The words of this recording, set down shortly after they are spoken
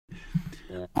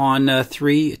Yeah. On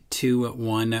 3, 2,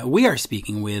 1, we are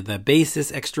speaking with a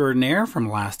bassist extraordinaire from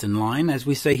Last in Line, as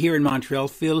we say here in Montreal,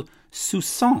 Phil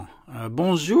Soussan.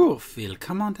 Bonjour, Phil.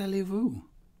 Comment allez-vous?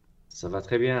 Ça va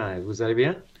très bien. Vous allez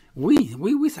bien? Oui,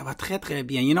 oui, oui, ça va très, très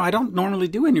bien. You know, I don't normally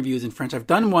do interviews in French. I've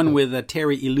done one with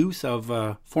Terry Ilous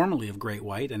formerly of Great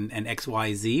White and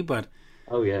XYZ, but,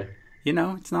 Oh, yeah. you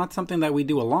know, it's not something that we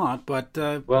do a lot, but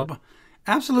Well,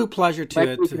 absolute pleasure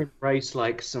maybe we can to embrace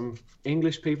like some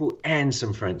English people and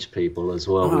some French people as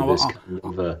well with on, this kind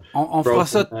of on fera broken,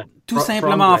 ça tout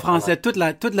simplement en franglais.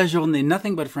 français toute la journée.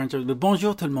 Nothing but French.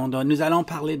 Bonjour tout le monde. Nous allons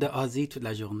parler de Ozzy toute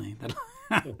la journée.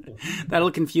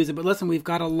 That'll confuse it. But listen, we've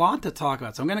got a lot to talk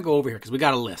about. So I'm going to go over here because we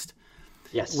got a list.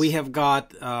 Yes. We have got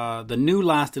the new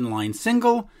Last in Line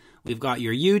single. We've got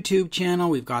your YouTube channel.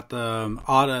 We've got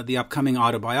the upcoming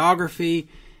autobiography.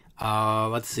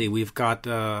 Let's see. We've got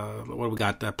what do we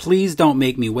got? Please Don't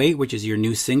Make Me Wait, which is your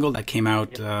new single that came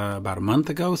out about a month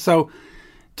ago. So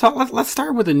let's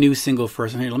start with the new single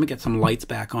first. And here, let me get some lights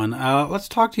back on. Let's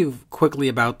talk to you quickly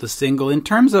about the single in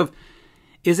terms of.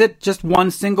 Is it just one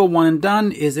single, one and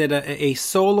done? Is it a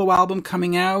solo album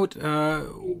coming out?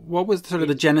 What was sort of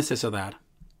the genesis of that?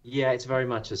 Yeah, it's very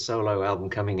much a solo album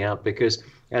coming out because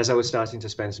as I was starting to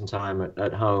spend some time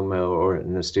at home or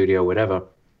in the studio or whatever,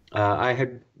 I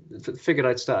had figured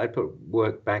I'd put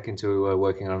work back into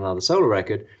working on another solo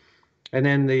record. And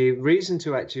then the reason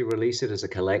to actually release it as a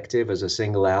collective, as a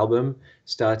single album,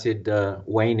 started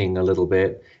waning a little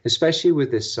bit, especially with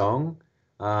this song.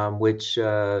 Which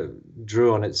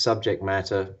drew on its subject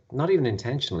matter, not even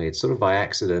intentionally, it's sort of by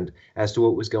accident, as to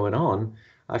what was going on.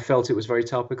 I felt it was very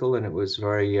topical and it was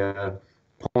very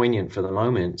poignant for the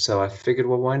moment. So I figured,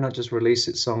 well, why not just release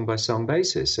it song by song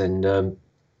basis? And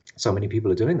so many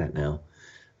people are doing that now.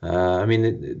 I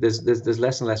mean, there's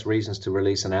less and less reasons to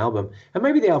release an album. And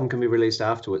maybe the album can be released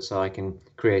afterwards so I can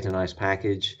create a nice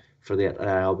package for the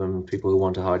album. People who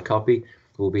want a hard copy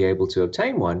will be able to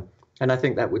obtain one. And I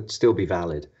think that would still be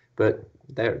valid. But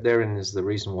therein is the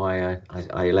reason why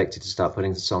I elected to start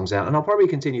putting the songs out. And I'll probably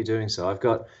continue doing so. I've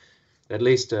got at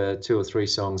least 2 or 3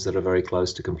 songs that are very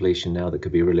close to completion now that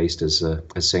could be released as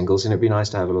singles. And it'd be nice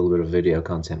to have a little bit of video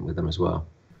content with them as well.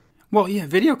 Well, yeah,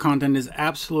 video content is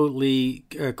absolutely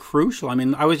crucial. I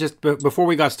mean, I was just, before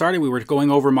we got started, we were going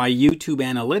over my YouTube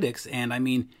analytics. And I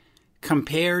mean,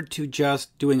 compared to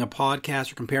just doing a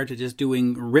podcast or compared to just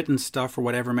doing written stuff for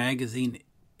whatever magazine,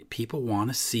 people want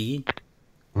to see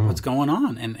what's going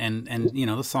on, and you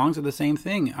know, the songs are the same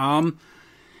thing.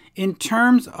 In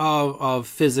terms of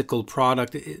physical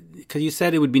product, because you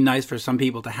said it would be nice for some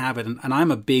people to have it, and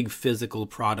I'm a big physical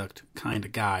product kind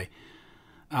of guy.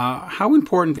 How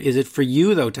important is it for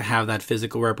you though to have that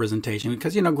physical representation?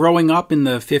 Because you know, growing up in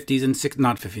the 50s and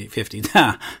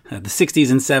 50s, the 60s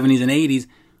and 70s and 80s,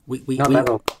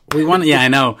 we wanted, yeah, I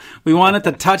know, we wanted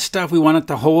to touch stuff, we wanted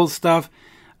to hold stuff.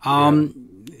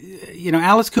 You know,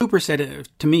 Alice Cooper said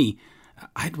to me,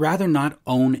 I'd rather not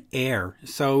own air.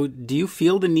 So do you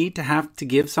feel the need to have to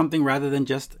give something rather than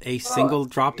just a single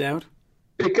dropped out?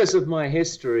 Because of my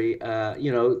history,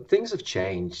 you know, things have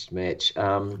changed, Mitch.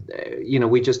 You know,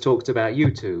 we just talked about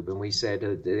YouTube and we said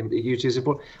YouTube is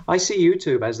important. I see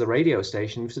YouTube as the radio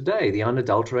station of today, the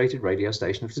unadulterated radio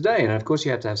station of today. And of course,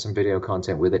 you have to have some video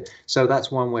content with it. So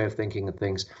that's one way of thinking of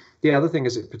things. The other thing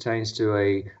is it pertains to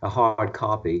a hard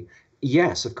copy.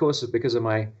 Yes, of course, because of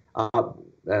my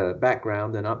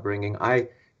background and upbringing, I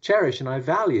cherish and I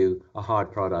value a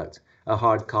hard product, a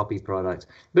hard copy product.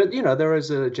 But, you know, there is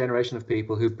a generation of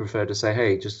people who prefer to say,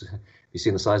 hey, just have you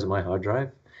seen the size of my hard drive?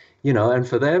 You know, and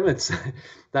for them, it's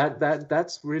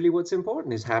that's really what's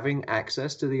important, is having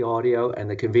access to the audio and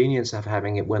the convenience of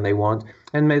having it when they want.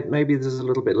 And maybe there's a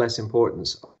little bit less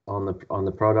importance on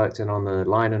the product and on the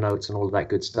liner notes and all of that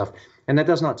good stuff. And that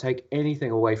does not take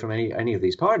anything away from any of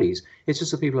these parties. It's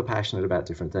just that people are passionate about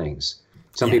different things.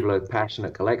 Some people are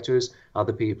passionate collectors,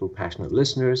 other people passionate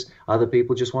listeners, other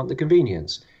people just want the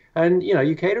convenience. And, you know,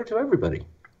 you cater to everybody.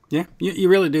 Yeah, you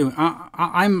really do.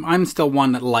 I'm still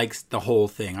one that likes the whole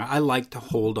thing. I like to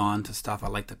hold on to stuff. I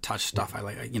like to touch stuff. I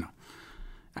like, you know,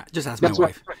 just ask my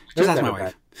wife. Just ask my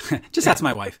wife. Just ask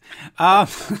my wife.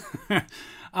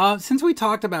 Since we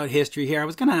talked about history here, I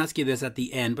was going to ask you this at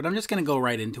the end, but I'm just going to go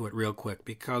right into it real quick,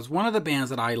 because one of the bands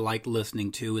that I like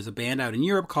listening to is a band out in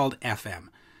Europe called FM.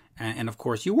 And of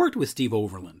course, you worked with Steve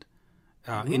Overland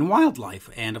in Wildlife,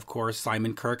 and of course,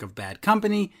 Simon Kirke of Bad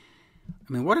Company.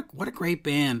 I mean, what a great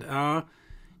band.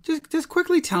 Just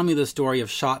quickly tell me the story of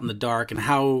Shot in the Dark and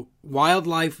how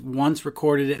Wildlife once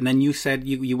recorded it, and then you said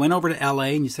you went over to LA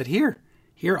and you said, here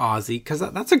Ozzy, because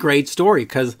that's a great story,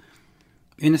 because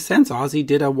In a sense, Ozzy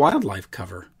did a Wildlife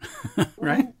cover,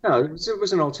 right? No, it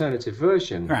was an alternative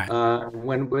version. Right.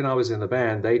 When I was in the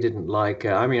band, they didn't like.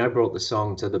 I mean, I brought the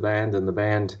song to the band, and the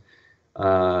band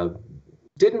uh,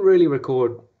 didn't really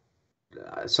record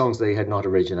songs they had not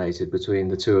originated between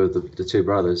the two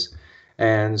brothers.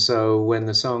 And so when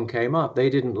the song came up, they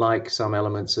didn't like some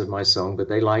elements of my song, but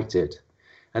they liked it.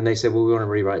 And they said, "Well, we want to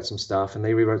rewrite some stuff," and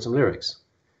they rewrote some lyrics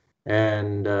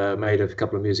and made a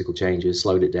couple of musical changes,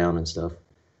 slowed it down and stuff.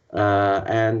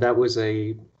 And that was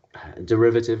a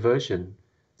derivative version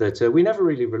that we never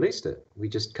really released it. We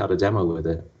just cut a demo with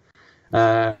it.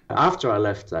 After I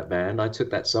left that band, I took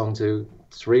that song to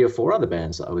three or four other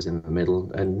bands that I was in the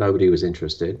middle, and nobody was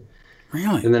interested.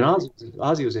 Really? And then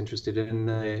Ozzy was interested in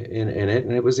it,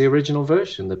 and it was the original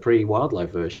version, the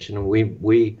pre-Wildlife version, and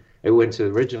it went to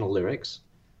original lyrics,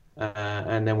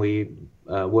 and then we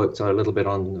worked a little bit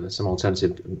on some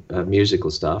alternative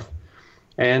musical stuff,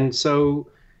 and so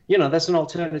that's an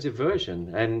alternative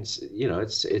version, and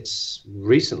it's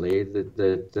recently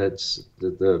that's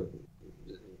the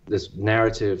this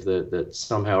narrative that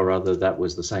somehow or other that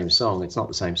was the same song. It's not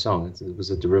the same song. It was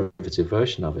a derivative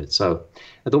version of it. So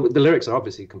the lyrics are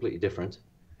obviously completely different,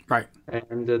 right?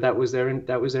 And that was their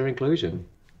inclusion.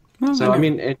 Well, so I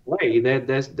mean, in a way,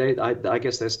 I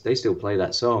guess they still play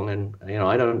that song, and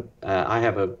I don't. I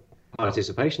have a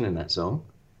participation in that song.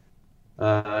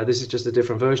 This is just a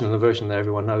different version, and the version that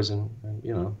everyone knows and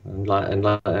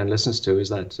listens to is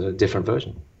that different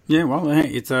version. Yeah, well, hey,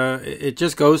 it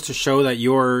just goes to show that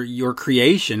your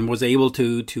creation was able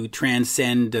to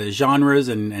transcend genres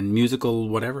and musical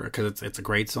whatever, because it's a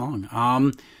great song.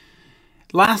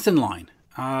 Last in Line,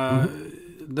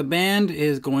 the band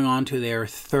is going on to their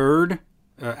third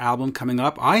album coming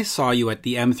up. I saw you at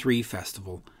the M3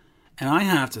 Festival, and I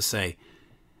have to say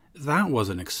that was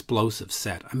an explosive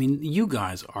set. I mean, you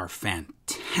guys are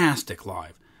fantastic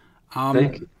live.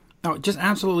 Thank you. Oh, just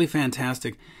absolutely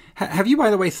fantastic. Have you, by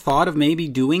the way, thought of maybe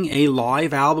doing a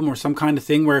live album or some kind of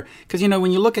thing where, because,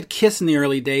 when you look at Kiss in the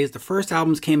early days, the first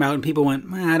albums came out and people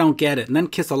went, I don't get it. And then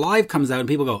Kiss Alive comes out and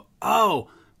people go, oh,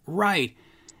 right.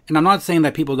 And I'm not saying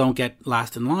that people don't get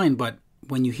Last in Line, but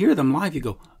when you hear them live, you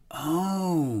go,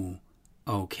 oh,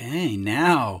 okay,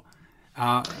 now.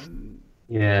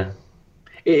 Yeah.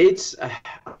 It's.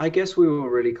 I guess we were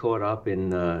really caught up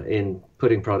in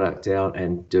putting product out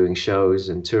and doing shows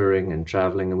and touring and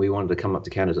traveling, and we wanted to come up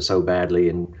to Canada so badly,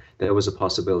 and there was a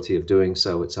possibility of doing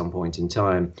so at some point in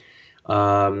time.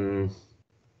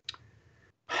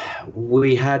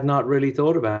 We had not really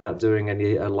thought about doing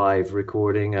a live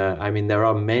recording. I mean, there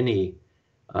are many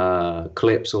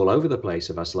clips all over the place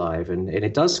of us live, and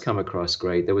it does come across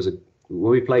great. When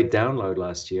we played Download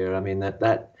last year, I mean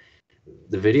that.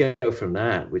 The video from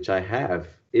that, which I have,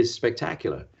 is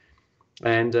spectacular,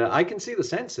 and I can see the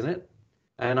sense in it,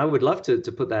 and I would love to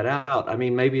put that out. I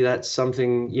mean, maybe that's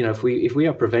something, if we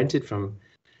are prevented from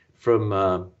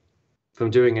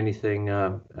doing anything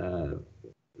in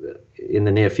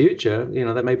the near future,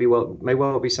 that may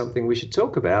well be something we should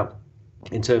talk about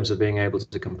in terms of being able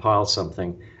to compile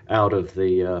something out of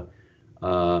the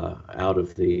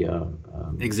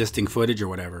existing footage or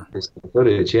whatever.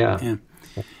 Footage, yeah.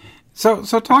 So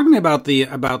talk to me about the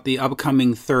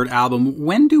upcoming third album.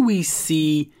 When do we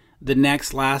see the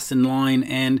next Last in Line?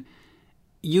 And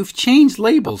you've changed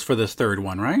labels for this third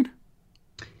one, right?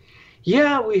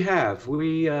 Yeah, we have.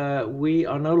 We are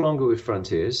no longer with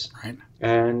Frontiers, right?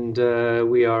 And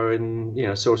we are in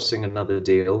sourcing another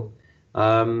deal.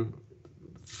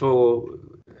 For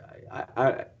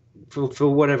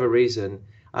whatever reason.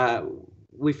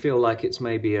 We feel like it's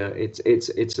maybe it's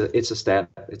a step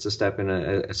in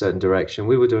a certain direction.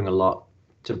 We were doing a lot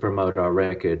to promote our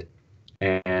record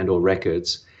or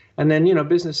records, and then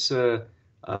business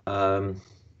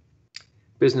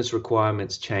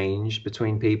requirements change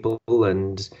between people,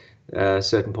 and at a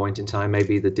certain point in time,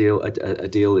 maybe a deal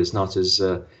is not as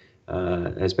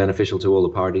beneficial to all the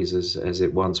parties as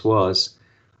it once was.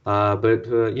 But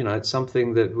it's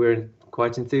something that we're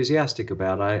quite enthusiastic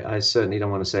about. I certainly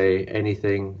don't want to say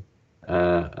anything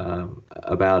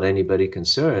about anybody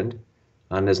concerned,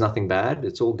 and there's nothing bad.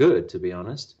 It's all good, to be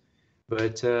honest.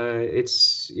 But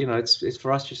it's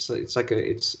for us just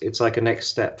it's like a next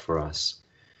step for us.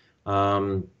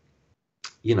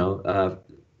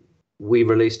 We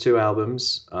released two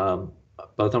albums,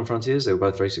 both on Frontiers. They were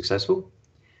both very successful,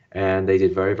 and they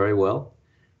did very, very well.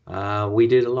 We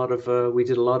did a lot of,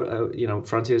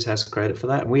 Frontiers has credit for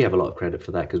that, and we have a lot of credit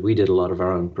for that because we did a lot of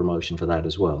our own promotion for that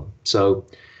as well. So,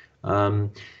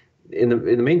 in the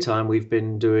meantime, we've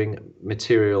been doing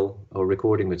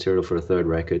recording material for a third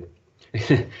record.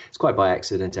 It's quite by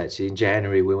accident, actually. In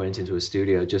January, we went into a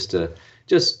studio just to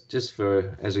just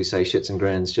for, as we say, shits and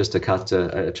grins, just to cut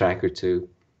a track or two.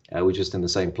 We're just in the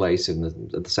same place at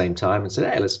the same time, and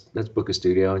said, hey, let's book a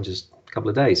studio in just a couple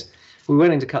of days. We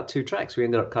went in to cut 2 tracks. We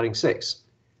ended up cutting 6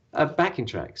 backing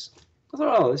tracks. I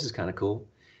thought, oh, this is kind of cool.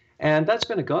 And that's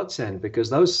been a godsend, because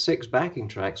those 6 backing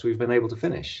tracks we've been able to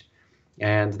finish.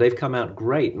 And they've come out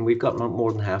great, and we've got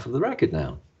more than half of the record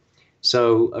now.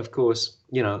 So, of course,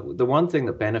 the one thing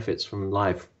that benefits from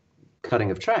live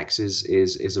cutting of tracks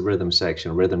is a rhythm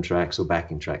section, rhythm tracks or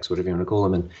backing tracks, whatever you want to call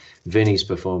them. And Vinny's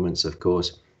performance, of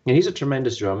course. And he's a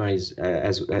tremendous drummer, he's,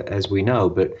 as we know,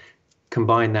 but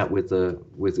combine that with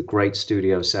the great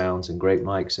studio sounds and great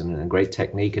mics and great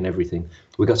technique and everything,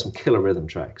 we got some killer rhythm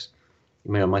tracks.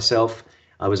 Myself,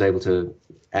 I was able to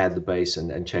add the bass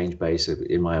and change bass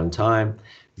in my own time.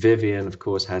 Vivian, of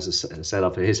course, has a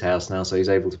setup at his house now, so he's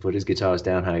able to put his guitars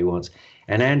down how he wants.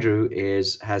 And Andrew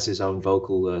has his own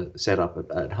vocal setup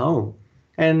at home.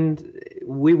 And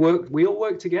we all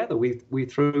work together. We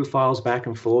threw files back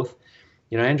and forth.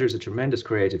 Andrew's a tremendous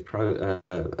creative part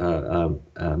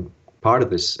of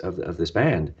this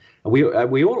band. And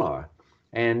we all are.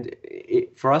 And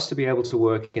for us to be able to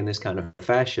work in this kind of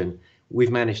fashion,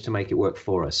 we've managed to make it work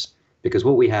for us. Because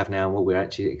what we have now, and what we're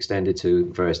actually extended to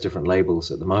various different labels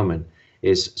at the moment,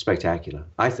 is spectacular.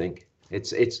 I think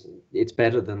it's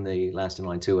better than the Last in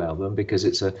Line 2 album, because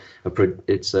it's a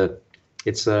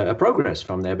progress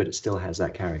from there, but it still has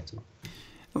that character.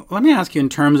 Let me ask you in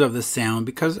terms of the sound,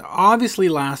 because obviously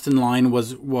Last in Line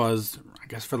was I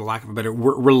guess for the lack of a better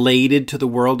word, related to the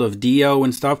world of Dio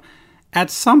and stuff. At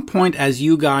some point, as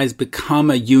you guys become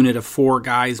a unit of 4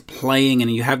 guys playing, and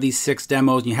you have these 6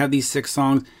 demos and you have these 6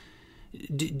 songs,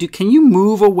 can you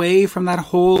move away from that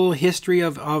whole history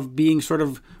of being sort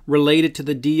of related to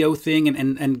the Dio thing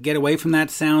and get away from that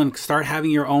sound and start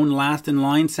having your own Last in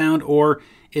Line sound? Or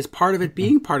is part of it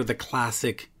being part of the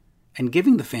classic and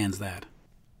giving the fans that?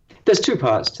 There's 2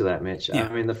 parts to that, Mitch. Yeah.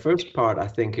 I mean, the first part, I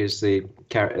think, is the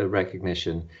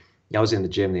recognition. I was in the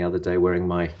gym the other day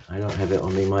wearing I don't have it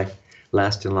on me, my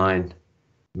Last in Line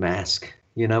mask,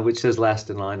 which says Last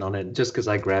in Line on it, just because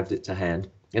I grabbed it to hand.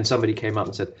 And somebody came up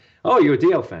and said, oh, you're a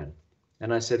Dio fan?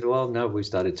 And I said, well, no, we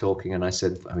started talking. And I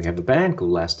said, we have a band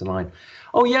called Last in Line.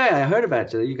 Oh, yeah, I heard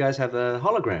about it. You guys have a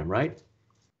hologram, right?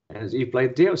 And you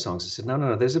played Dio songs. I said,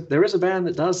 no, there is a band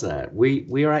that does that.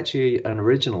 We are actually an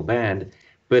original band,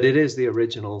 but it is the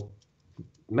original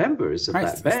members of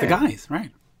that band. It's the guys,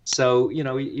 right? So,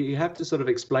 you have to sort of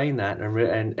explain that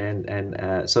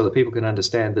and so that people can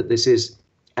understand that this is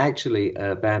actually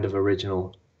a band of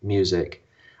original music.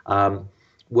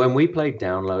 When we played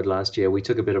Download last year, we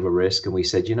took a bit of a risk, and we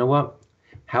said, you know what?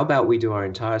 How about we do our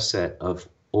entire set of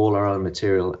all our own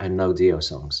material and no Dio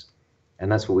songs?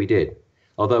 And that's what we did.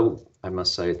 Although, I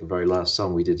must say, the very last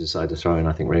song we did decide to throw in,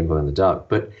 I think, Rainbow in the Dark.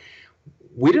 But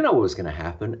we didn't know what was going to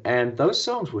happen, and those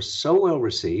songs were so well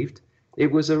received.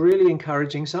 It was a really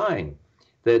encouraging sign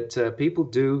that people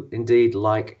do indeed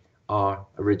like our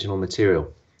original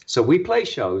material. So we play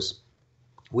shows.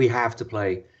 We have to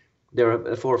play. There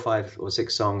are 4 or 5 or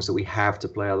 6 songs that we have to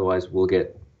play, otherwise we'll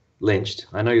get lynched.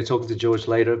 I know you're talking to George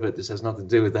later, but this has nothing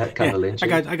to do with that kind of lynching.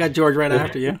 I got George right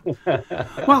after you.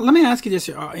 Well, let me ask you this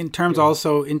in terms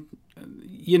also,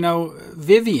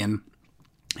 Vivian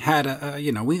had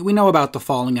we know about the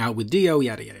falling out with Dio,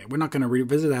 yada yada. We're not going to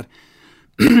revisit that.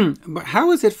 But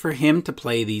how is it for him to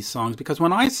play these songs? Because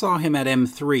when I saw him at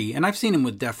M3, and I've seen him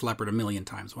with Def Leppard a million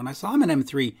times, when I saw him at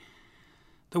M3,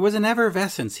 there was an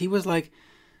effervescence. He was like,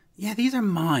 yeah, these are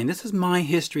mine. This is my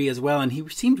history as well. And he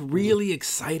seemed really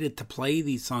excited to play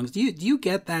these songs. Do you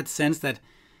get that sense that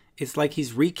it's like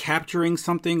he's recapturing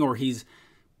something, or he's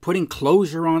putting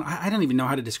closure on? I don't even know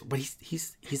how to describe, but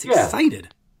he's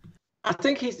excited. I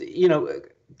think he's,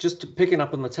 just picking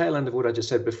up on the tail end of what I just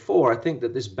said before, I think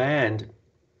that this band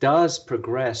does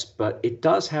progress, but it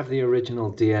does have the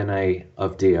original DNA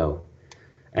of Dio.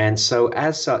 And so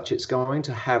as such, it's going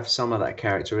to have some of that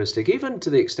characteristic, even to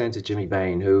the extent of Jimmy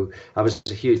Bain, who I was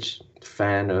a huge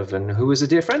fan of and who was a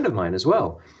dear friend of mine as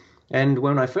well. And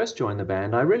when I first joined the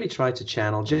band, I really tried to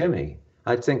channel Jimmy.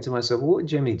 I'd think to myself, what would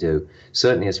Jimmy do?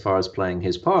 Certainly as far as playing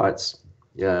his parts,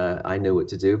 I knew what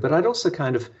to do. But I'd also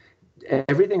kind of,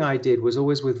 everything I did was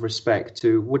always with respect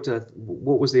to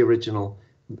what was the original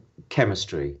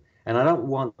chemistry. And I don't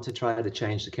want to try to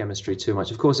change the chemistry too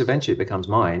much. Of course, eventually it becomes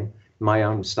my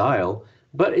own style,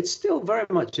 but it's still very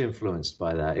much influenced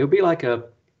by that. It would be like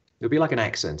an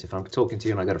accent. If I'm talking to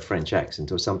you and I got a French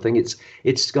accent or something,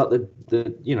 it's got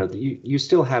you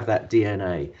still have that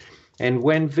DNA. And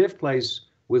when Viv plays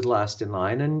with Last in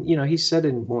Line, and he's said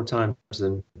it more times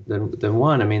than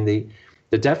one. I mean,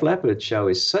 the Def Leppard show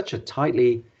is such a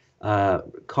tightly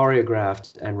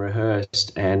choreographed and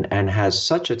rehearsed and has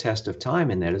such a test of time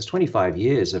in there. There's 25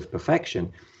 years of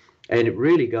perfection, and it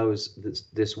really goes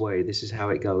this way. This is how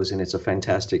it goes, and it's a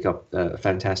fantastic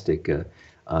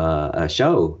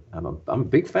show. I'm a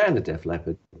big fan of Def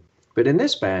Leppard. But in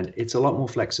this band, it's a lot more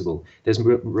flexible. There's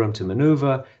room to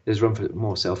maneuver. There's room for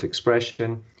more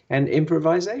self-expression and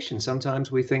improvisation. Sometimes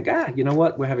we think, you know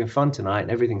what? We're having fun tonight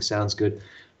and everything sounds good.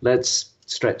 Let's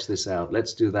stretch this out.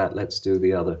 Let's do that. Let's do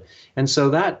the other. And so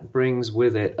that brings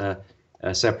with it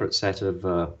a separate set of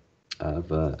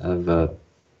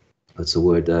what's the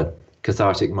word?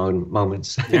 Cathartic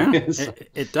moments. Yeah,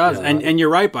 it does. Yeah, and you're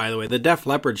right, by the way. The Def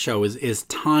Leppard show is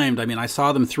timed. I mean, I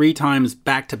saw them 3 times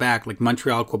back to back, like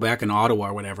Montreal, Quebec, and Ottawa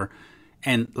or whatever.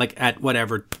 And like at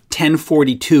whatever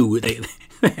 10:42, they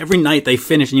every night they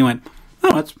finish, and you went,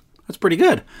 oh, that's pretty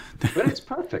good. But it's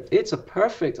perfect. It's a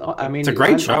perfect. I mean, it's a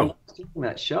great show.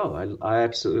 That show, I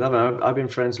absolutely love it. I've been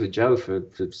friends with Joe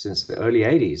since the early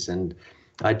 '80s, and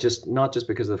I just not just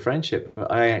because of the friendship,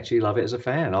 but I actually love it as a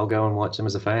fan. I'll go and watch them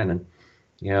as a fan, and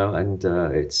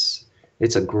it's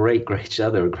a great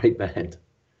show. They're a great band.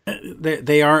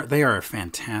 They are a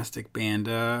fantastic band.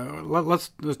 Let's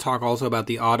talk also about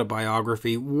the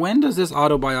autobiography. When does this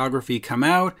autobiography come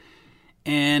out?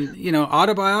 And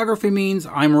autobiography means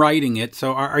I'm writing it.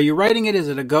 So are you writing it? Is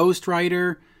it a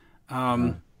ghostwriter?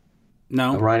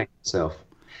 No, I'm writing it myself.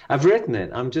 I've written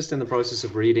it. I'm just in the process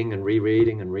of reading and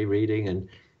rereading and rereading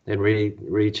and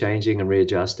re-changing and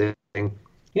readjusting. I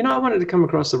wanted to come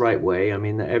across the right way. I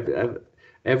mean,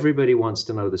 everybody wants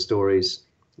to know the stories.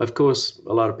 Of course,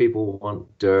 a lot of people want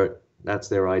dirt. That's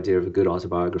their idea of a good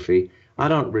autobiography. I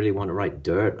don't really want to write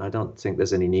dirt. I don't think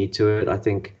there's any need to it. I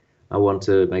think I want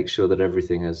to make sure that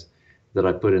everything that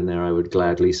I put in there, I would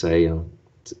gladly say to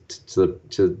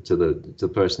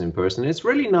the person in person. It's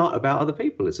really not about other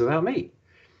people. It's about me.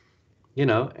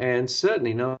 And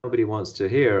certainly nobody wants to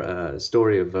hear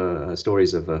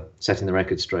stories of setting the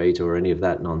record straight or any of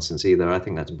that nonsense either. I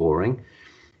think that's boring.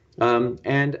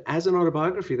 And as an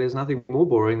autobiography, there's nothing more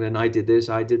boring than I did this,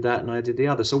 I did that, and I did the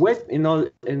other. So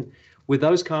with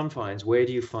those confines, where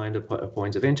do you find a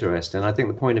point of interest? And I think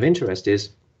the point of interest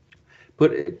is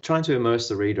trying to immerse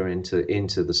the reader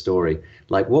into the story.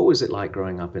 Like, what was it like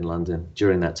growing up in London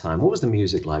during that time? What was the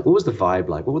music like? What was the vibe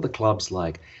like? What were the clubs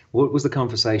like? What was the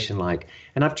conversation like?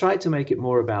 And I've tried to make it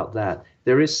more about that.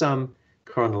 There is some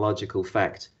chronological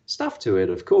fact stuff to it,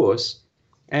 of course.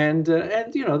 And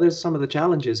there's some of the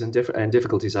challenges and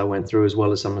difficulties I went through, as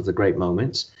well as some of the great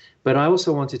moments. But I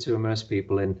also wanted to immerse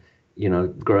people in,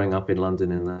 growing up in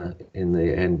London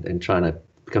and trying to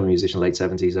become a musician in the late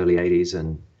 70s, early 80s,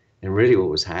 and really what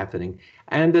was happening.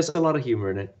 And there's a lot of humor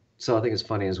in it, so I think it's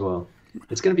funny as well.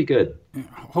 It's going to be good.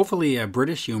 Hopefully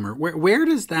British humor.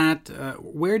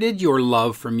 Where did your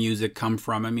love for music come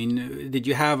from? I mean, did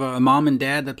you have a mom and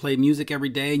dad that played music every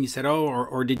day and you said,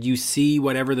 or did you see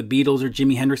whatever the Beatles or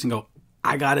Jimi Hendrix and go,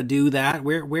 I got to do that?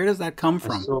 Where does that come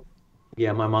from?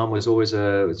 Yeah, my mom was always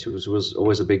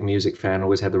a big music fan,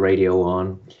 always had the radio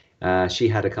on. She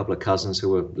had a couple of cousins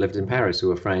who lived in Paris who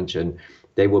were French, and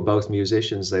they were both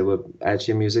musicians. They were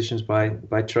actually musicians by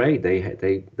trade.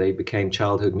 They became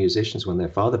childhood musicians when their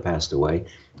father passed away,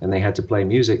 and they had to play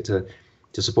music to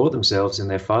support themselves. And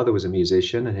their father was a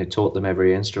musician and had taught them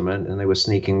every instrument, and they were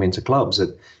sneaking into clubs at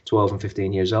 12 and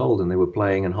 15 years old, and they were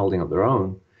playing and holding up their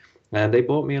own. And they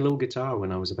bought me a little guitar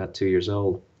when I was about 2 years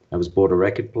old. I was bought a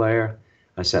record player.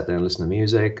 I sat there and listened to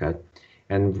music.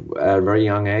 And at a very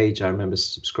young age, I remember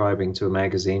subscribing to a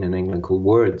magazine in England called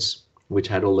Words, which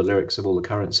had all the lyrics of all the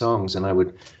current songs, and I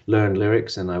would learn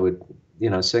lyrics and I would,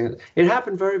 sing. It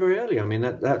happened very, very early. I mean,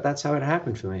 that's how it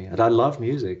happened for me. And I love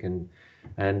music, and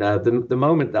the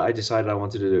moment that I decided I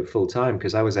wanted to do it full time,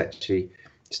 because I was actually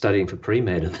studying for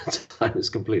pre-med at the time, it was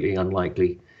a completely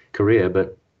unlikely career,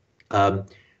 but it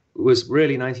was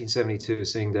really 1972,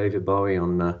 seeing David Bowie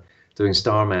on doing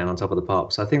Starman on Top of the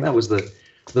Pops. I think that was the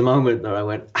moment that I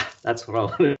went, that's what I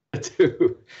want to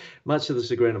do, much to the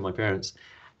chagrin of my parents.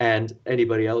 And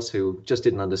anybody else who just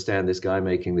didn't understand this guy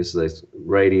making this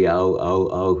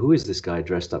radio, who is this guy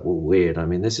dressed up all weird? I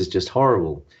mean, this is just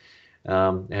horrible.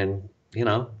 And,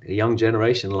 a young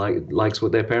generation likes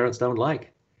what their parents don't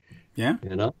like. Yeah.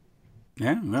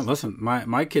 Yeah. Well, listen,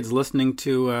 my kid's listening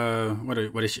to,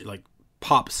 what is she, like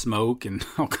Pop Smoke and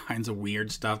all kinds of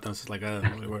weird stuff. That's like,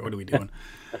 what are we doing?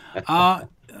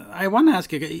 I want to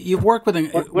ask you, you've worked with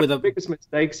one of the biggest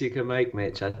mistakes you can make,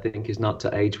 Mitch, I think, is not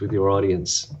to age with your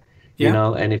audience.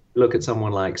 Yeah. And if you look at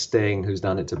someone like Sting, who's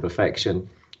done it to perfection,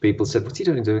 people said, what's he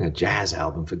doing a jazz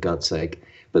album, for God's sake?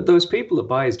 But those people that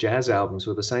buy his jazz albums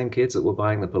were the same kids that were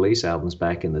buying the Police albums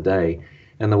back in the day.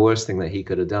 And the worst thing that he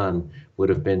could have done would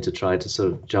have been to try to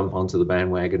sort of jump onto the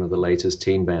bandwagon of the latest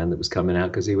teen band that was coming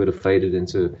out, because he would have faded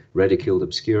into ridiculed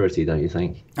obscurity, don't you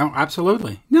think? Oh,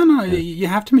 absolutely. No, you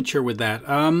have to mature with that.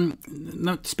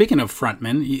 No, speaking of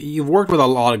frontmen, you've worked with a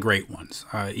lot of great ones.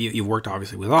 You've worked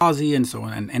obviously with Ozzy and so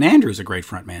on, and Andrew's a great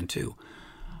frontman too.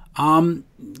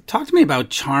 Talk to me about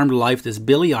Charmed Life, this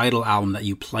Billy Idol album that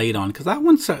you played on, because that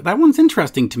one's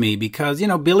interesting to me, because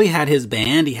Billy had his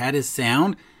band, he had his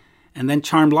sound, and then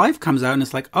Charmed Life comes out and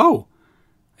it's like, oh,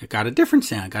 it got a different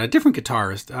sound, got a different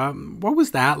guitarist. What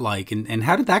was that like, and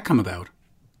how did that come about?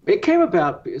 It came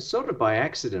about sort of by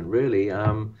accident, really.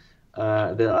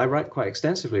 I write quite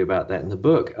extensively about that in the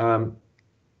book.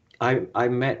 I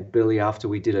met Billy after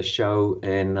we did a show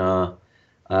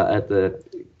at the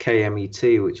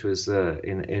KMET, which was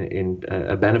in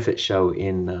a benefit show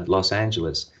in Los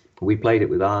Angeles. We played it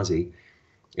with Ozzy,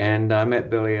 and I met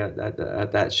Billy at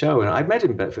that show. And I'd met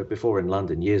him before in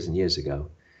London years and years ago,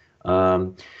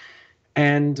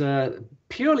 and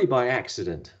purely by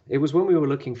accident. It was when we were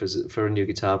looking for a new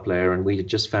guitar player, and we had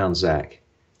just found Zach.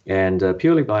 And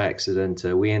purely by accident,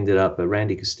 we ended up,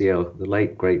 Randy Castillo, the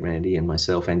late great Randy, and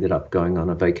myself ended up going on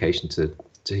a vacation to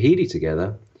Tahiti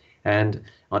together. And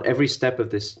on every step of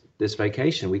this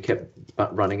vacation, we kept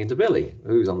running into Billy,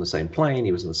 who was on the same plane.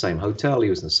 He was in the same hotel. He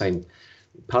was in the same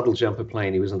puddle jumper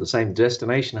plane. He was in the same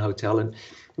destination hotel. And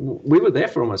we were there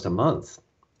for almost a month.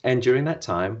 And during that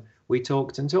time, we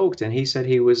talked and talked. And he said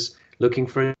he was looking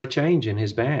for a change in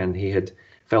his band. He had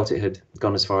felt it had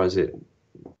gone as far as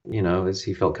as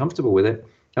he felt comfortable with it,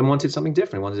 and wanted something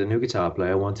different. He wanted a new guitar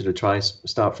player, wanted to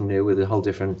start from new with a whole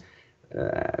different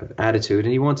attitude.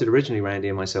 And he wanted originally Randy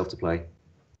and myself to play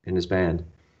in his band,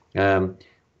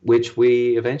 which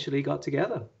we eventually got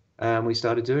together. We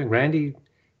started doing. Randy,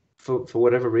 for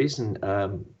whatever reason,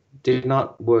 did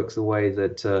not work the way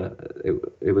that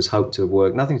it was hoped to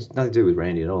work. Nothing to do with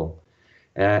Randy at all.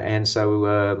 And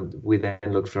so we then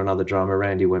looked for another drummer.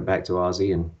 Randy went back to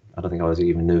Ozzy, and I don't think Ozzy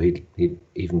even knew he'd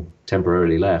even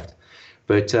temporarily left.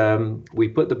 But we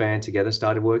put the band together,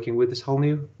 started working with this whole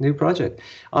new project.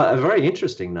 A very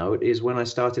interesting note is when I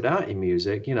started out in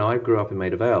music, I grew up in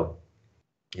Maida Vale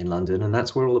in London, and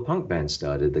that's where all the punk bands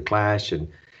started. The Clash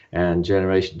and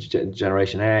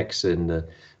Generation X and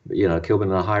Kilburn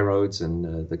and the High Roads and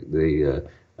the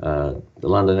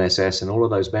London SS and all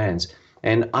of those bands.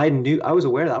 And I was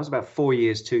aware that I was about 4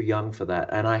 years too young for that.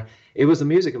 And it was the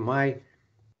music of my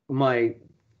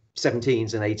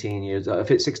 17s and 18 years,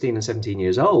 16 and 17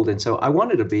 years old. And so I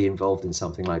wanted to be involved in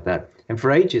something like that. And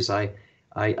for ages, I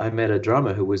met a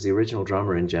drummer who was the original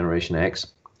drummer in Generation X,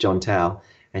 John Tao,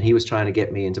 and he was trying to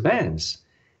get me into bands.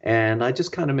 And I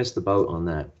just kind of missed the boat on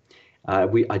that.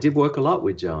 I did work a lot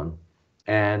with John,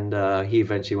 and he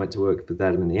eventually went to work with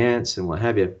Adam and the Ants and what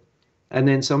have you. And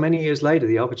then so many years later,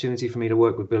 the opportunity for me to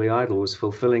work with Billy Idol was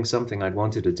fulfilling something I'd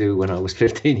wanted to do when I was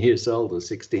 15 years old or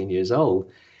 16 years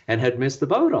old and had missed the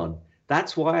boat on.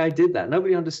 That's why I did that.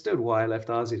 Nobody understood why I left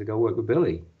Ozzy to go work with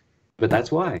Billy, but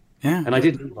that's why. Yeah. And I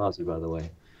did leave Ozzy, by the way.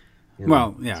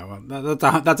 Well, yeah, well,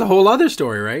 that's a whole other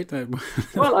story, right?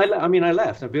 Well, I mean, I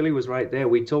left. And Billy was right there.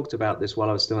 We talked about this while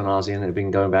I was still in Ozzy, and it had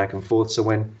been going back and forth. So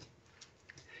when,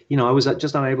 I was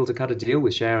just unable to cut a deal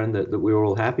with Sharon that we were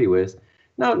all happy with.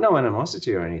 No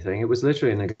animosity or anything. It was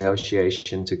literally a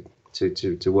negotiation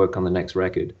to work on the next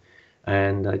record.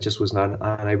 And I just was not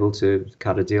unable to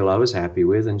cut a deal I was happy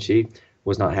with, and she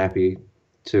was not happy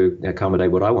to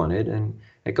accommodate what I wanted. And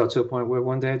it got to a point where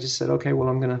one day I just said, okay, well,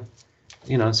 I'm going to,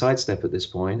 sidestep at this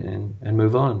point and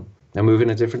move on and move in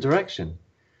a different direction.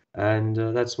 And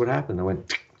that's what happened. I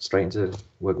went straight into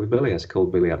work with Billy. I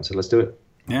called Billy up and said, let's do it.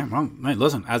 Yeah, well,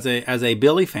 listen, as a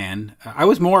Billy fan, I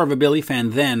was more of a Billy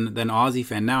fan then than Ozzy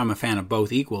fan. Now I'm a fan of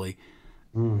both equally.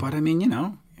 But I mean,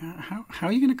 how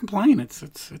are you going to complain?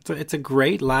 It's a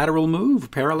great lateral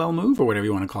move, parallel move, or whatever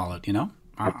you want to call it.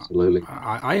 Absolutely.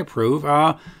 I approve.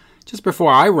 Just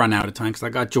before I run out of time, because I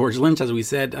got George Lynch, as we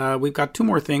said, we've got two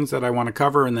more things that I want to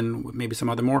cover, and then maybe some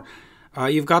other more.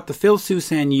 You've got the Phil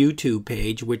Soussan YouTube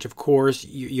page, which of course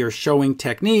you're showing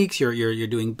techniques. You're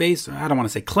doing bass. I don't want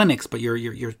to say clinics, but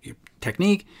your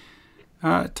technique.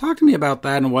 Talk to me about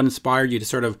that and what inspired you to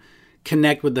sort of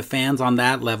connect with the fans on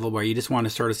that level, where you just want to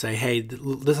sort of say, "Hey,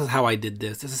 this is how I did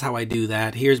this. This is how I do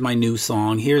that. Here's my new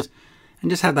song. And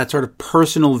just have that sort of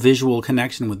personal, visual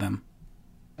connection with them."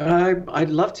 I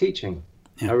love teaching.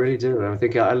 Yeah. I really do. I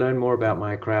think I learn more about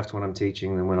my craft when I'm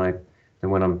teaching than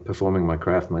when I'm performing my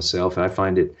craft myself. I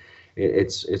find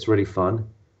it's really fun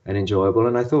and enjoyable.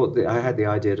 And I thought that I had the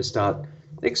idea to start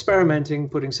experimenting,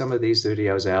 putting some of these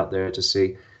videos out there to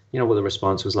see what the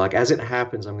response was like. As it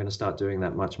happens, I'm going to start doing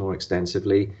that much more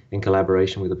extensively in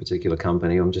collaboration with a particular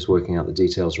company. I'm just working out the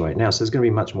details right now. So there's going to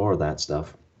be much more of that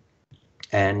stuff.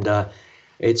 And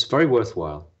it's very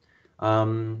worthwhile.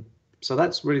 So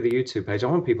that's really the YouTube page. I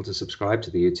want people to subscribe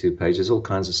to the YouTube page. There's all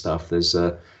kinds of stuff. There's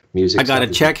music. I got to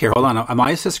check here. Hold on. Am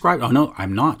I subscribed? Oh, no,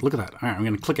 I'm not. Look at that. All right, I'm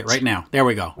going to click it right now. There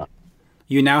we go.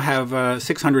 You now have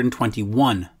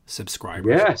 621 subscribers.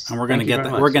 Yes. And we're going to get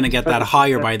that. We're going to get that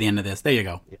higher by the end of this. There you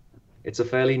go. It's a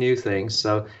fairly new thing,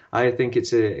 so I think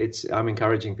I'm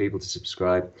encouraging people to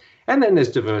subscribe. And then there's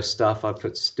diverse stuff. I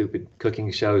put stupid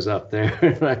cooking shows up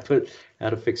there. I put how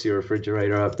to fix your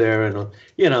refrigerator up there, and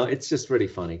it's just really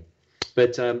funny.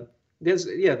 But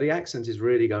the accent is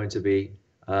really going to be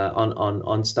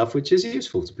on stuff which is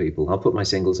useful to people. I'll put my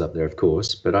singles up there, of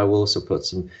course, but I will also put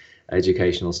some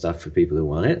educational stuff for people who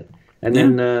want it. And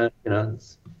then I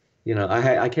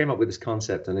came up with this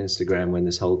concept on Instagram when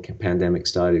this whole pandemic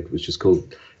started, which is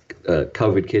called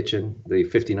COVID Kitchen, the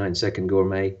 59-second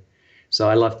gourmet. So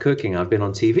I love cooking. I've been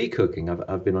on TV cooking.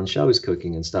 I've been on shows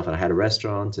cooking and stuff. And I had a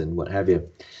restaurant and what have you.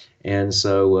 And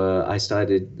so I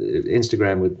started,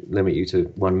 Instagram would limit you to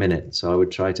 1 minute. So I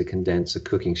would try to condense a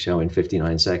cooking show in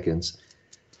 59 seconds.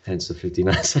 Hence the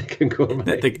 59-second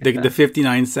gourmet. The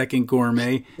 59-second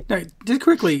gourmet. Now, just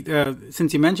quickly,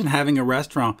 since you mentioned having a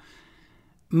restaurant,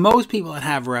 most people that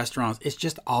have restaurants, it's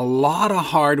just a lot of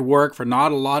hard work for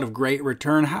not a lot of great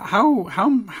return.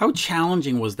 How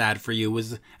challenging was that for you?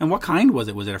 And what kind was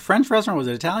it? Was it a French restaurant? Was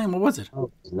it Italian? What was it?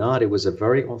 Oh, it's not. It was a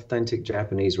very authentic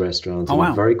Japanese restaurant. Oh,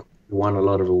 wow. It won a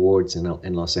lot of awards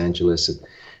in Los Angeles.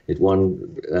 It won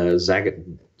Zagat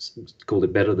called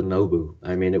it Better Than Nobu.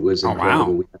 I mean, it was incredible.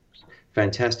 Wow. We had a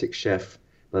fantastic chef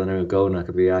by the name of Go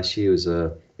Nakabayashi, who was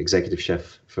an executive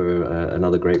chef for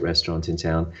another great restaurant in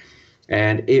town.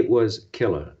 And it was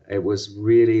killer. It was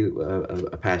really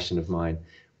a passion of mine.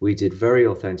 We did very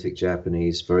authentic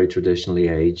Japanese, very traditionally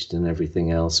aged and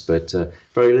everything else, but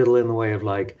very little in the way of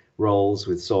like rolls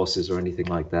with sauces or anything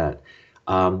like that.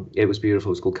 It was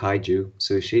beautiful. It was called Kaiju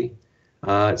Sushi.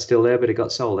 It's still there, but it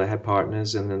got sold. I had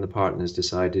partners, and then the partners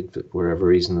decided, for whatever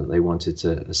reason, that they wanted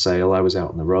a sale. I was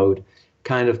out on the road,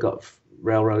 kind of got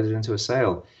railroaded into a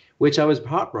sale, which I was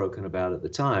heartbroken about at the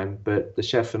time, but the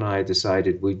chef and I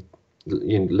decided we'd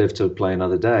live to play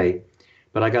another day.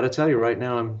 But I got to tell you right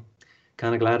now, I'm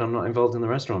kind of glad I'm not involved in the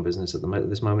restaurant business at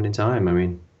this moment in time. I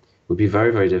mean, it would be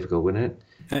very, very difficult, wouldn't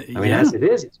it? I mean, as it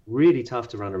is, it's really tough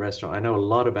to run a restaurant. I know a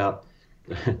lot about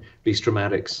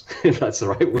bistromatics, if that's the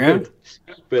right word.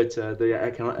 Yeah. But the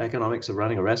economics of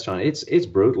running a restaurant, it's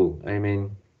brutal. I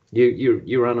mean,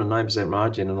 you run a 9%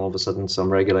 margin, and all of a sudden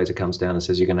some regulator comes down and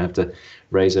says you're going to have to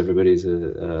raise everybody's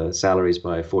salaries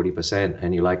by 40%,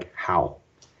 and you're like, how?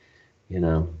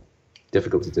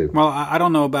 Difficult to do. Well, I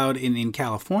don't know about in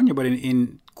California, but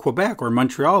in Quebec or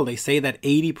Montreal, they say that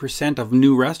 80% of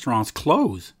new restaurants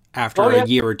close after a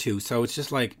year or two. So it's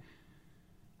just like,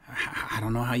 I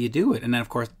don't know how you do it. And then, of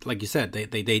course, like you said,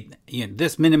 they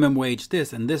this minimum wage,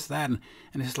 this and this, that. And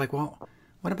it's like, well,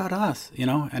 what about us?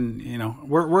 And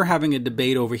we're having a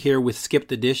debate over here with Skip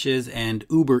the Dishes and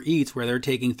Uber Eats, where they're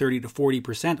taking 30 to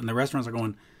 40%. And the restaurants are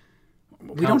going,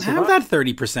 we don't have that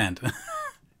 30%.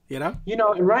 And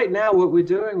right now what we're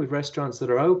doing with restaurants that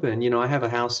are open, I have a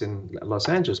house in Los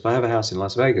Angeles, but I have a house in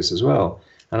Las Vegas as well.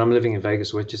 And I'm living in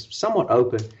Vegas, which is somewhat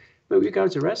open. But we go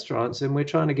to restaurants and we're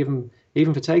trying to give them,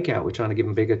 even for takeout, we're trying to give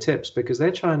them bigger tips because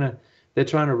they're trying to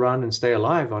run and stay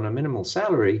alive on a minimal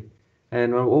salary.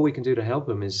 And all we can do to help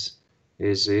them is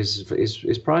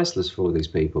priceless for these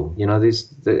people.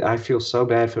 I feel so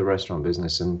bad for the restaurant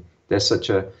business, and they're such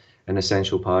an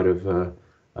essential part of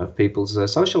people's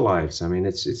social lives. I mean,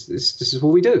 this is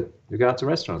what we do. We go out to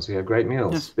restaurants. We have great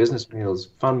meals, yes. Business meals,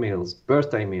 fun meals,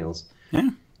 birthday meals. Yeah.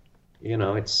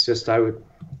 It's just, I would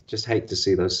just hate to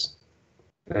see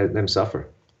them suffer.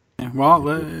 Yeah,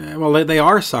 well, they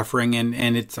are suffering,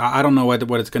 and it's, I don't know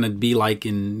what it's going to be like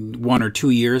in 1 or 2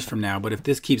 years from now. But if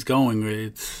this keeps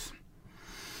going,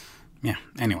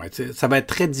 Anyway, ça va être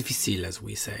très difficile, as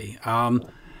we say.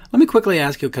 Let me quickly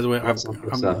ask you, because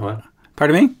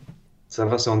pardon me. Ça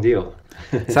va sans dire.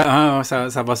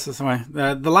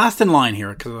 The Last in Line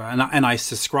here, and I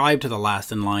subscribe to the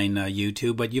Last in Line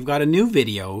YouTube, but you've got a new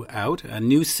video out, a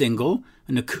new single,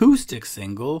 an acoustic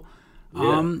single.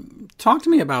 Yeah. Talk to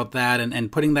me about that and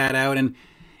putting that out. And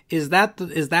is that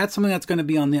something that's going to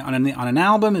be on an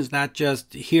album? Is that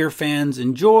just hear fans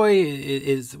enjoy?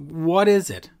 What is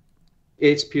it?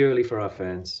 It's purely for our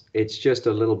fans. It's just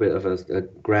a little bit of a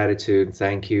gratitude,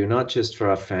 thank you, not just for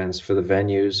our fans, for the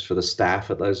venues, for the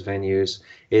staff at those venues.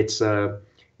 It's a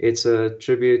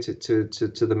tribute to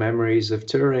the memories of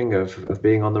touring, of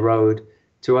being on the road,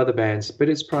 to other bands, but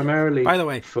it's primarily. By the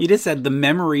way, you just said the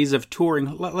memories of touring.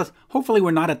 Hopefully,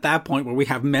 we're not at that point where we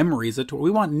have memories of tour. We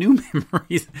want new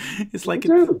memories. It's like we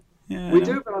do. Yeah, we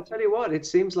do, but I'll tell you what. It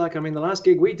seems like, I mean, the last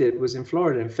gig we did was in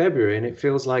Florida in February, and it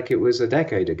feels like it was a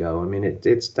decade ago. I mean,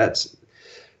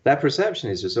 that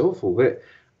perception is just awful. But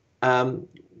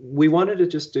we wanted to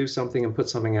just do something and put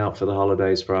something out for the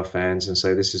holidays for our fans, and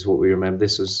say this is what we remember.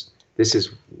 This is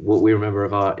what we remember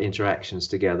of our interactions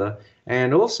together.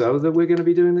 And also that we're going to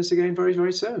be doing this again very,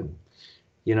 very soon.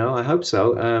 You know, I hope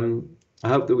so. I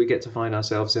hope that we get to find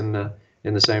ourselves in the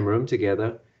same room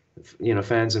together, you know,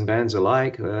 fans and bands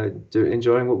alike,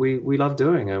 enjoying what we love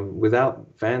doing. Without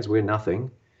fans, we're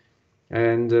nothing.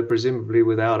 And presumably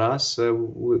without us,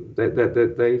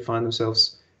 they find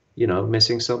themselves, you know,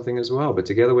 missing something as well. But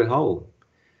together we're whole.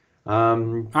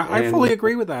 I fully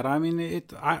agree with that. I mean,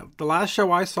 the last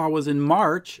show I saw was in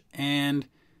March, and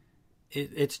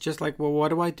it's just like, well, what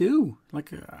do I do?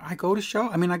 Like, I go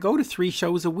to 3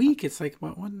 shows a week. It's like,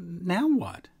 what now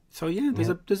what? So yeah, there's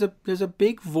a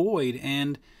big void,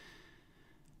 and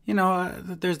you know,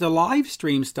 there's the live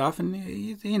stream stuff, and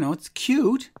you know, it's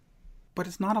cute, but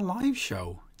it's not a live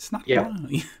show. It's not. Yeah.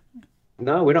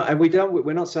 No, we're not, and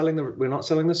we're not selling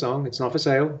the song. It's not for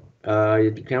sale.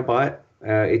 You can't buy it.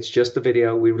 It's just the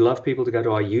video. We would love people to go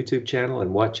to our YouTube channel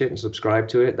and watch it and subscribe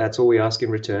to it. That's all we ask in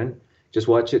return. Just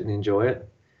watch it and enjoy it,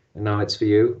 and know it's for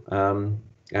you.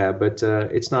 But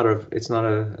it's not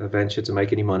a venture to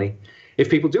make any money. If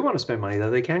people do want to spend money, though,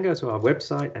 they can go to our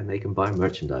website and they can buy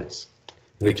merchandise,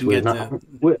 which we're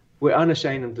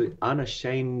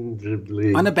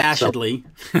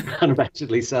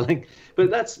unabashedly selling.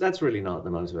 But that's really not the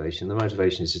motivation. The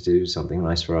motivation is to do something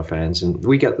nice for our fans, and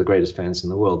we get the greatest fans in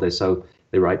the world. They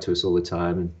write to us all the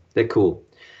time, and they're cool.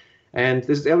 And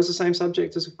that was the same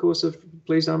subject as, of course, of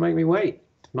 "Please Don't Make Me Wait,"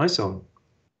 my song,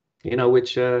 you know,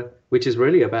 which is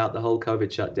really about the whole COVID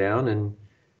shutdown. And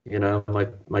you know,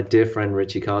 my dear friend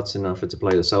Richie Carson offered to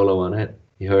play the solo on it.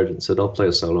 He heard it and said, "I'll play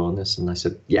a solo on this," and I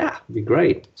said, "Yeah, it'd be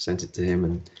great." Sent it to him,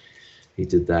 and he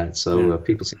did that. So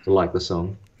people seem to like the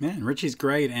song. Yeah, Richie's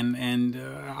great, and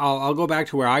I'll go back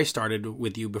to where I started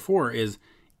with you before. Is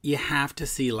you have to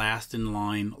see Last in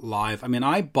Line live. I mean,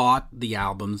 I bought the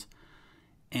albums.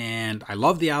 And I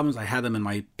love the albums. I had them in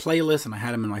my playlist, and I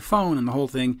had them in my phone, and the whole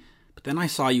thing. But then I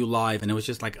saw you live, and it was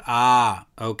just like,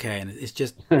 okay. And it's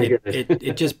just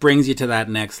it just brings you to that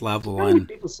next level. You know, when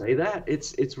people say that,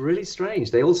 it's really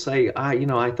strange. They all say, you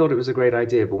know, I thought it was a great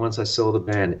idea, but once I saw the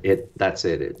band, that's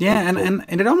it. And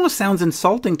it almost sounds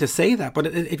insulting to say that, but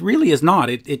it really is not.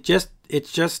 It's just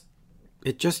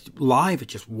live. It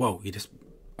just whoa. You just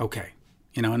okay.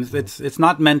 You know, and it's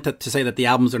not meant to say that the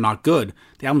albums are not good.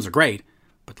 The albums are great.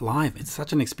 But live, it's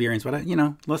such an experience. But, you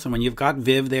know, listen, when you've got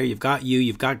Viv there, you've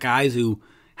got guys who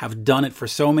have done it for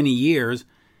so many years,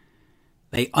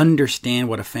 they understand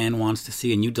what a fan wants to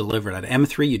see, and you delivered. At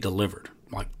M3, you delivered.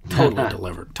 Like,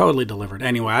 totally delivered.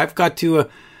 Anyway, I've got to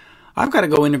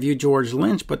go interview George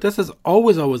Lynch, but this is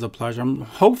always a pleasure.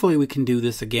 Hopefully we can do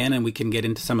this again, and we can get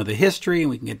into some of the history,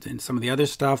 and we can get into some of the other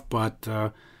stuff, but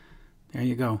there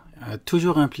you go.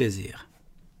 Toujours un plaisir.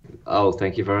 Oh,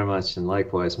 thank you very much, and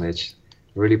likewise, Mitch.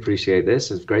 Really appreciate this.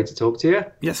 It's great to talk to you.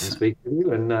 Yes. And speak to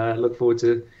you, and look forward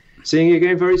to seeing you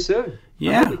again very soon.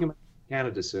 Yeah. I hope we can make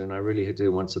Canada soon. I really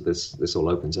do once this all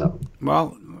opens up.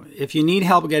 Well, if you need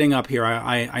help getting up here,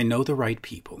 I know the right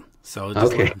people. So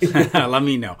just let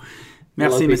me know.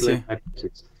 Merci, monsieur.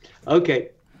 Okay.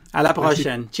 À la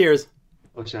prochaine. Cheers.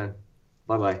 Prochaine.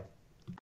 Bye-bye.